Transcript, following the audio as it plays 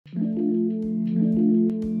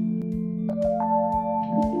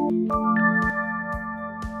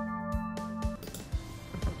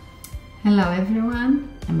Hello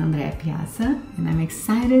everyone, I'm Andrea Piazza and I'm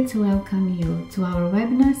excited to welcome you to our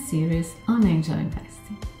webinar series on angel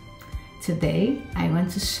investing. Today I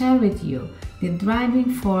want to share with you the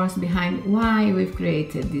driving force behind why we've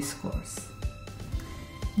created this course.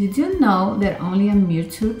 Did you know that only a mere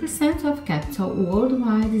 2% of capital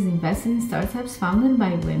worldwide is invested in startups founded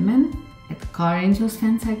by women? At COREangels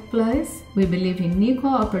Femtech Plus, we believe in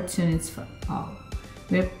equal opportunities for all.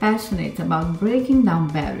 We're passionate about breaking down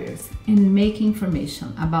barriers and making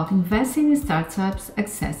information about investing in startups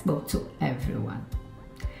accessible to everyone.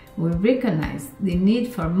 We recognize the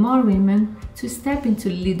need for more women to step into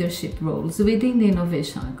leadership roles within the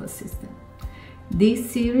innovation ecosystem.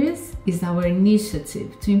 This series is our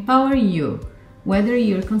initiative to empower you, whether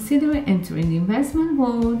you're considering entering the investment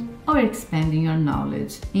world or expanding your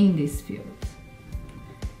knowledge in this field.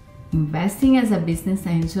 Investing as a business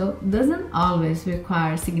angel doesn't always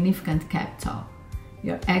require significant capital.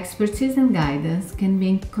 Your expertise and guidance can be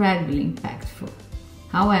incredibly impactful.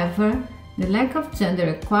 However, the lack of gender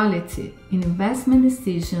equality in investment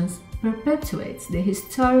decisions perpetuates the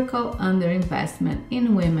historical underinvestment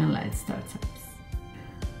in women-led startups.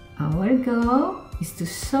 Our goal is to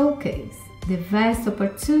showcase the vast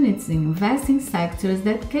opportunities in investing sectors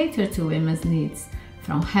that cater to women's needs,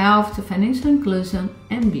 from health to financial inclusion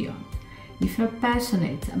and beyond. If you're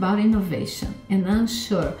passionate about innovation and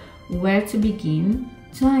unsure where to begin,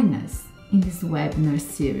 join us in this webinar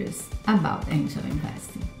series about angel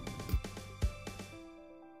investing.